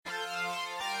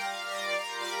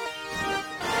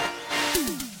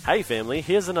Hey family,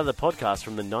 here's another podcast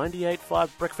from the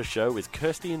 98.5 Breakfast Show with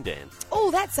Kirsty and Dan. Oh,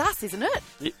 that's us, isn't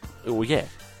it? Oh, yeah.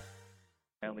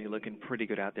 Only looking pretty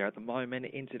good out there at the moment,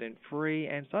 incident-free,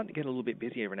 and starting to get a little bit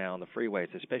busier now on the freeways,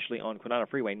 especially on Kwinana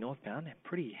Freeway northbound.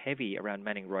 Pretty heavy around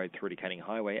Manning Road through to Canning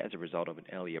Highway as a result of an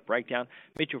earlier breakdown.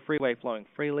 Mitchell Freeway flowing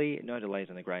freely, no delays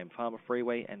on the Graham Farmer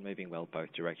Freeway, and moving well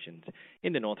both directions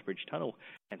in the Northbridge Tunnel.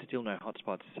 And still no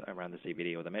hotspots around the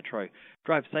CBD or the Metro.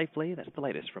 Drive safely, that's the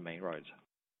latest from Main Roads.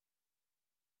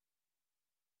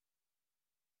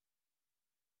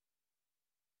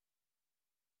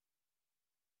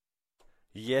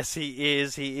 Yes, he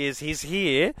is. He's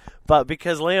here, but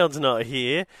because Leon's not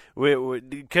here,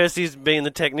 Kirsty's being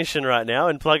the technician right now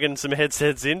and plugging some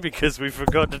headsets in because we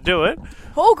forgot to do it.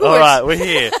 All good. All right, we're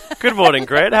here. Good morning,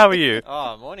 Gret. How are you?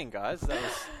 Oh, morning, guys. That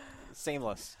was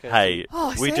seamless. Kirsty. Hey,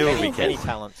 we do what we Any can.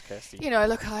 talents, Kirsty. You know,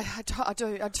 look, I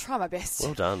try my best.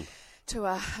 Well done.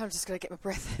 I'm just going to get my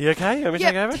breath. You okay? Let me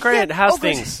Yep, take over. Grant, yep, how's all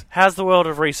good. things? How's the world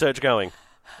of research going?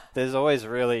 There's always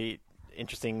really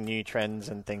interesting new trends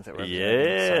and things that we're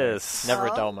Yes. so never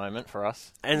a dull moment for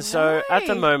us. And so, at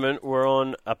the Right. moment, we're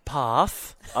on a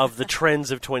path of the trends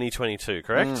of 2022,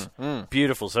 correct?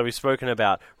 Beautiful. So we've spoken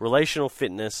about relational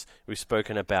fitness. We've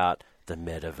spoken about the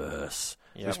metaverse.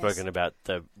 Yep. We've spoken about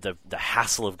the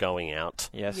hassle of going out.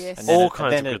 Yes. Yes. And then All it,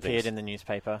 kinds and then of it good appeared things. in the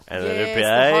newspaper. And Yes, it'd the be,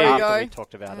 logo. After we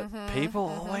talked about it. people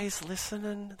always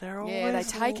listening. They're always Yeah, they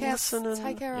take our listening.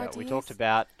 ideas. Yeah, we talked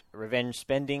about revenge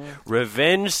spending.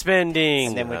 Revenge spending.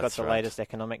 And then we got That's the right. latest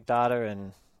economic data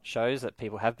and shows that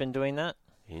people have been doing that.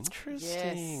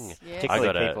 Interesting. Yes. Particularly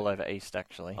I got a- people over east,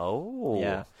 actually. Oh.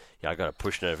 Yeah. Yeah, I got a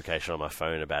push notification on my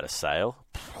phone about a sale.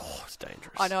 Oh, it's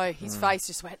dangerous. I know, his face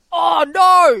just went, oh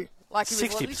no! Like he was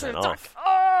 60% literally off.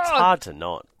 It's hard to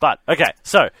not. But, okay,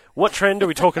 so what trend are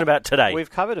we talking about today? We've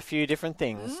covered a few different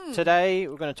things. Today,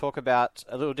 we're going to talk about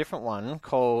a little different one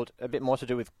called a bit more to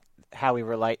do with how we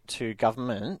relate to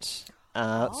government.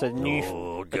 So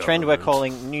the trend we're government.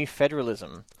 calling new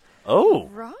federalism. Oh.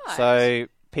 Right. So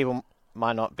people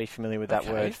might not be familiar with that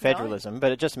Okay. word federalism,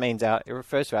 but it just means it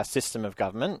refers to our system of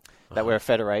government, that we're a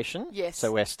federation. Yes.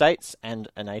 So we're states and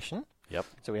a nation. Yep.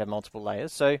 So we have multiple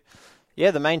layers. So,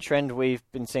 yeah, the main trend we've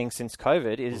been seeing since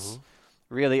COVID is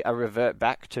really a revert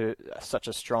back to such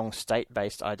a strong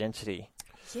state-based identity.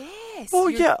 Yes. Well,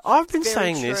 you're- yeah, I've been very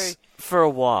saying this for a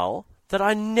while, that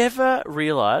I never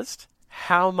realised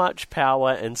how much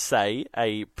power and say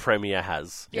a premier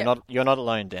has. Yeah. You're not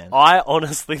alone, Dan. I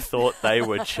honestly thought they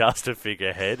were just a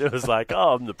figurehead. It was like,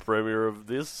 oh, I'm the premier of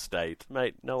this state.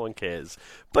 Mate, no one cares.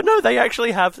 But no, they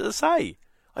actually have a say.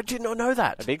 I did not know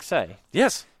that. A big say.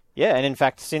 Yes. Yeah, and in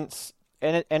fact,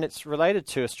 it's related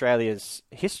to Australia's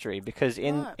history because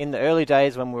in the early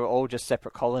days when we were all just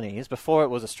separate colonies, before it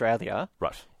was Australia,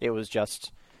 Right. it was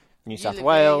just New South live there, you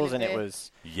Wales live and it there.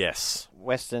 was Yes.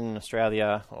 Western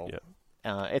Australia, or Yep.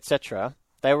 etc.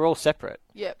 They were all separate.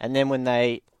 Yep. And then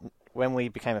when we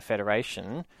became a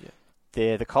federation,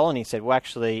 the colony said, well,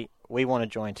 actually, we want to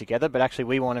join together, but actually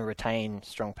we want to retain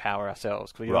strong power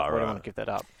ourselves because we don't want to give that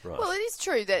up. Right. Well, it is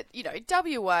true that,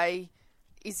 WA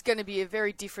is going to be a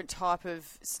very different type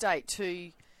of state to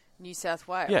New South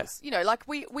Wales. Yeah. Like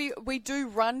we do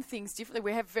run things differently.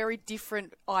 We have very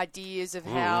different ideas of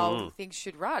how things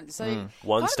should run. So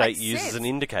One kind of state makes uses sense. an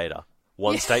indicator.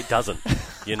 One state doesn't.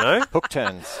 You know? Hook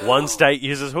turns. One state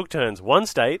uses hook turns. One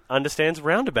state understands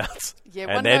roundabouts. Yeah,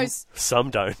 and one then knows-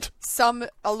 some don't.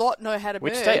 A lot know how to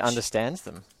Which merge. state understands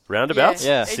them? Roundabouts?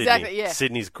 Yeah. Sydney. Exactly, yeah.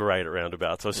 Sydney's great at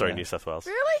roundabouts. Oh, sorry, Yeah. New South Wales.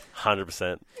 Really?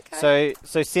 100%. Okay.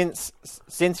 So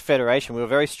since federation, we were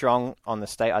very strong on the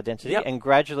state identity, Yep. and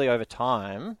gradually over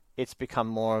time, it's become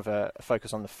more of a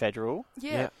focus on the federal.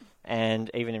 Yeah.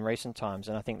 And even in recent times,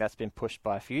 and I think that's been pushed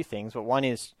by a few things. But one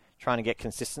is trying to get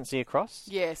consistency across.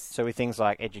 Yes. So with things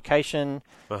like education,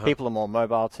 people are more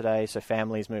mobile today, so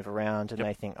families move around and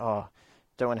they think, oh,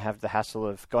 don't want to have the hassle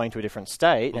of going to a different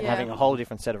state and Yeah. having a whole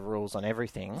different set of rules on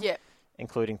everything, Yeah.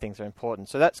 including things that are important.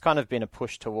 So that's kind of been a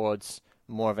push towards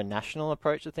more of a national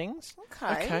approach to things.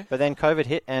 Okay. But then COVID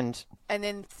hit and And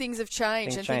then things have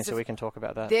changed. things and changed, things so we can talk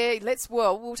about that.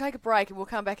 we'll take a break and we'll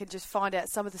come back and just find out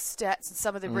some of the stats and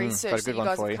some of the got a research that good you one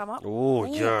guys for have you. come up. Oh,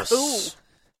 Ooh, yes. cool.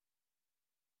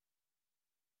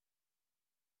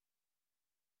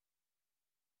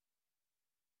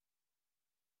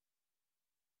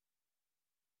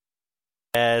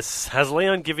 Yes. Has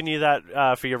Leon given you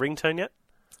that for your ringtone yet?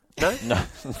 No? No,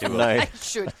 will. no. It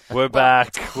should. We're Well,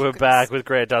 back. oh, We're goodness. back with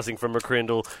Grant Dussing from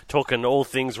McCrindle, talking all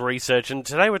things research. And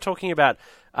today we're talking about,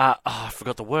 I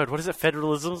forgot the word. What is it?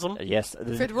 Federalism? Yes, the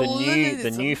new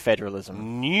Federalism.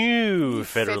 federalism. New New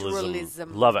federalism.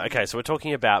 federalism. Love it. Okay, so we're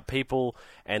talking about people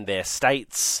and their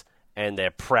states and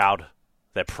their pride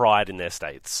in their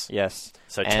states. Yes.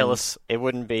 So and tell us. It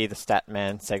wouldn't be the Stat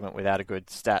Man segment without a good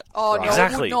stat. Oh, no,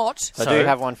 Exactly. it would not. So I do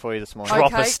have one for you this morning.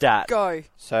 Drop Okay, a stat. Go.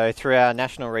 So through our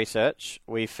national research,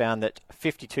 we found that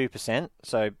 52%,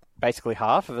 so basically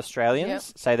half of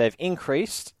Australians, say they've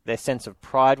increased their sense of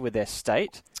pride with their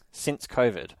state since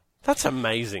COVID. That's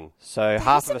amazing. So That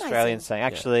half is of amazing. Australians saying,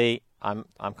 actually, I'm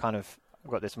kind of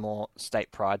got this more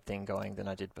state pride thing going than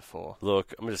I did before.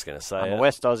 Look, I'm just going to say I'm it. a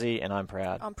West Aussie and I'm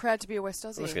proud. I'm proud to be a West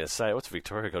Aussie. I'm just going to say, what's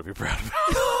Victoria got to be proud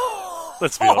of?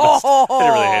 Let's be honest. They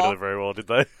didn't really handle it very well, did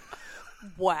they?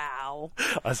 Wow.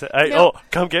 I said, hey, Now-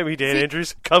 come get me, Dan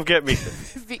Andrews. Come get me.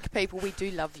 Vic people, we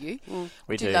do love you.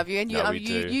 We do love you, and No, we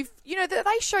do.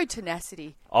 they showed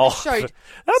tenacity. Oh, They showed,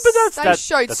 but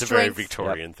showed that's a very strength.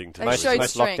 Victorian thing to They do. most showed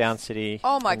most strength. lockdown city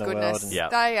Oh my in the goodness, world. And Yeah.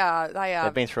 they are.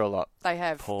 They've been through a lot. They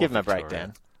have. Poor Give them a break,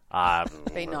 Victoria.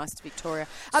 Dan. Be nice to Victoria.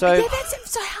 So- But yeah,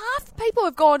 so half the people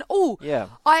have gone, oh, Yeah.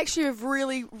 I actually have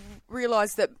really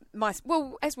realised that as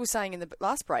we were saying in the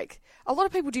last break, a lot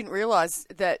of people didn't realise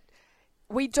that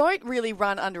we don't really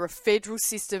run under a federal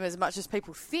system as much as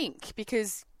people think,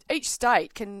 because each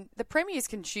state the premiers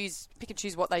can pick and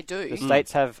choose what they do. The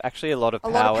states have actually a lot of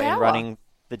power in running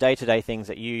the day-to-day things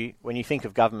that when you think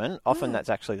of government, often that's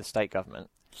actually the state government.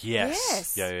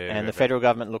 Yes. Yeah. And the federal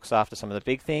government looks after some of the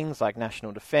big things like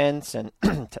national defence and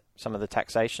some of the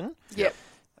taxation. Yep.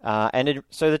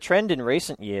 So the trend in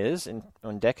recent years,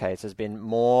 on decades, has been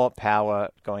more power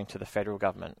going to the federal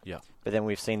government. Yeah. But then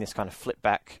we've seen this kind of flip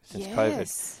back since Yes.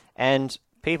 COVID. And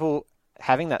people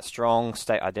having that strong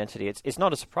state identity, it's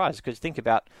not a surprise, because think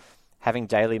about having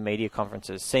daily media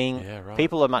conferences, seeing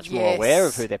people are much more aware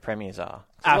of who their premiers are.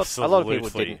 Absolutely. A lot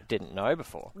of people didn't know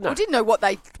before. Or didn't know what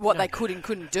they could and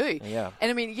couldn't do. Yeah. And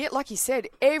I mean, like you said,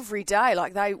 every day,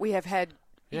 we have had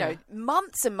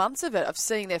months and months of it, of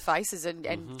seeing their faces and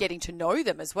getting to know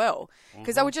them as well,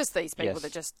 because they were just these people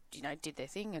that just did their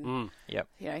thing and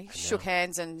shook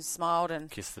hands and smiled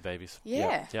and Kiss the babies.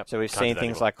 Yeah. Yep. So we've Can't seen do that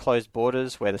things anymore. like closed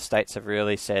borders, where the states have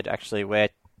really said, actually, we're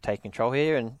taking control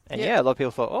here. And a lot of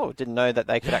people thought, didn't know that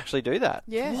they could actually do that.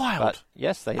 Yeah. Wild. But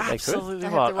yes, they could. Absolutely They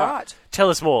have wild. the right. Tell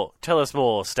us more,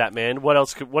 Statman. What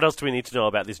else do we need to know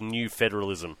about this new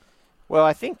federalism? Well,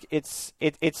 I think it's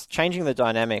changing the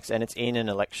dynamics, and it's in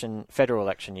an federal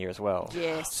election year as well.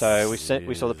 Yes. So we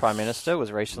saw the Prime Minister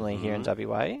was recently here in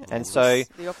WA, and so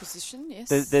The opposition, yes.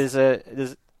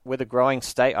 there's with a growing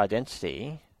state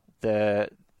identity, the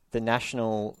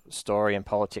national story in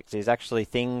politics is actually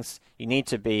things you need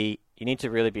to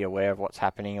really be aware of what's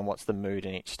happening and what's the mood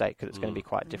in each state, because it's going to be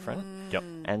quite different. Yep.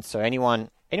 And so anyone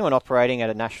operating at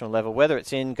a national level, whether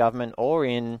it's in government or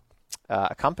in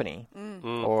a company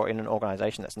or in an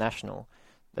organisation that's national,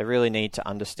 they really need to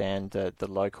understand the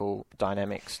local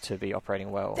dynamics to be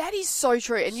operating well. That is so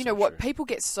true. And you know what? true. People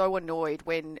get so annoyed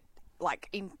when,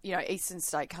 eastern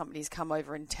state companies come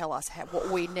over and tell us what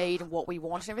we need and what we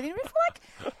want and everything. We're like,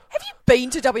 have you been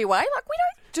to WA? Like, we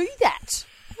don't do that.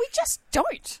 We just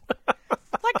don't.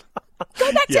 Like,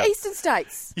 go back to eastern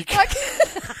states.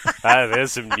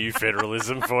 There's some new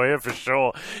federalism for you for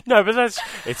sure. No, but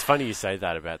it's funny you say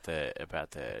that about the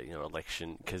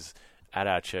election, because at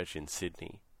our church in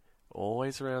Sydney,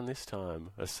 always around this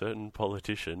time, a certain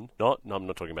politician, I'm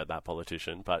not talking about that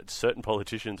politician, but certain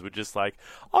politicians were just like,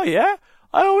 oh yeah,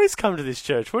 I always come to this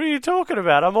church. What are you talking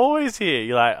about? I'm always here.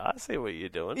 You're like, I see what you're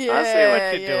doing. I see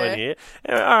what you're doing here.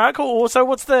 All right, cool. So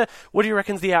what do you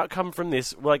reckon's the outcome from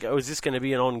this? Like, is this going to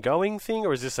be an ongoing thing,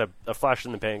 or is this a flash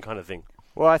in the pan kind of thing?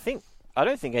 Well, I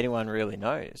don't think anyone really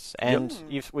knows. And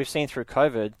we've seen through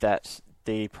COVID that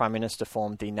the Prime Minister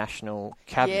formed the National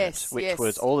Cabinet, which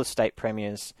was all the state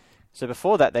premiers. So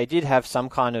before that, they did have some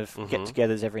kind of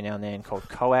get-togethers every now and then called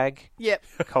COAG,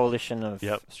 Coalition of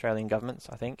Australian Governments,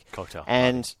 I think. Cocktail.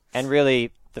 And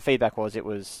really, the feedback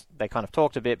was they kind of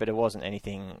talked a bit, but it wasn't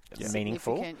anything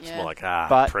meaningful. It's more like,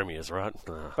 premiers, right?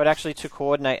 But actually, to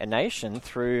coordinate a nation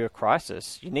through a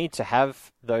crisis, you need to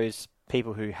have those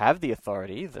people who have the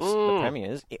authority, the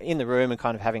premiers, in the room and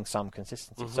kind of having some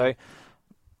consistency. So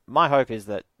my hope is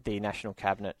that the National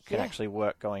Cabinet can actually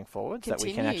work going forward, that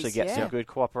we can actually get some good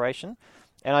cooperation.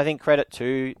 And I think credit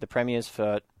to the premiers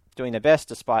for doing their best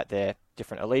despite their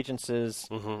different allegiances,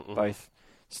 both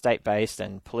state-based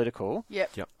and political.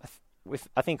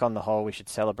 I think on the whole we should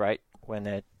celebrate when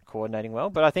they're coordinating well,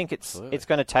 but I think it's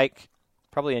going to take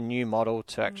probably a new model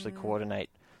to actually coordinate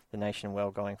the nation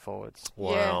well going forwards.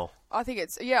 Wow. Yeah. I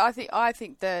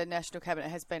think the National Cabinet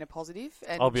has been a positive.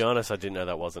 And I'll be honest, I didn't know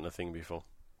that wasn't a thing before.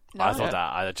 No. I thought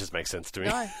that just makes sense to me.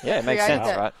 No, Yeah, it makes sense,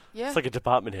 right? Yeah. It's like a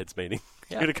department heads meeting.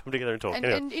 Yeah. Good to come together and talk. And,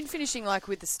 Anyway. and in finishing, like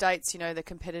with the states, the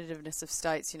competitiveness of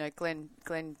states, Glenn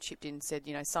chipped in and said,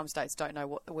 some states don't know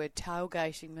what the word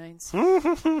tailgating means.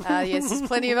 Yes, there's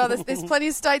plenty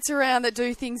of states around that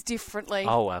do things differently.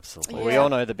 Oh, absolutely. Well, we all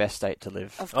know the best state to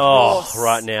live. Of Oh, course.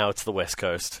 right now it's the West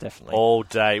Coast. Definitely. All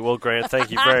day. Well, Grant,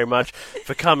 thank you very much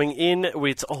for coming in.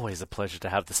 It's always a pleasure to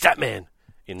have the Statman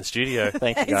in the studio.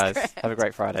 Thank you, guys. Have a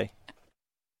great Friday.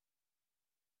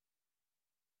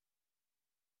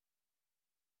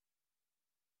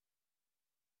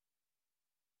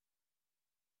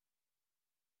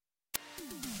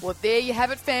 Well, there you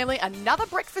have it, family. Another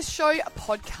Breakfast Show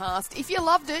podcast. If you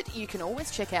loved it, you can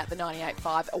always check out the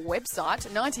 98.5 website,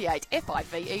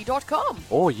 98five.com.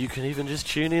 Or you can even just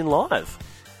tune in live.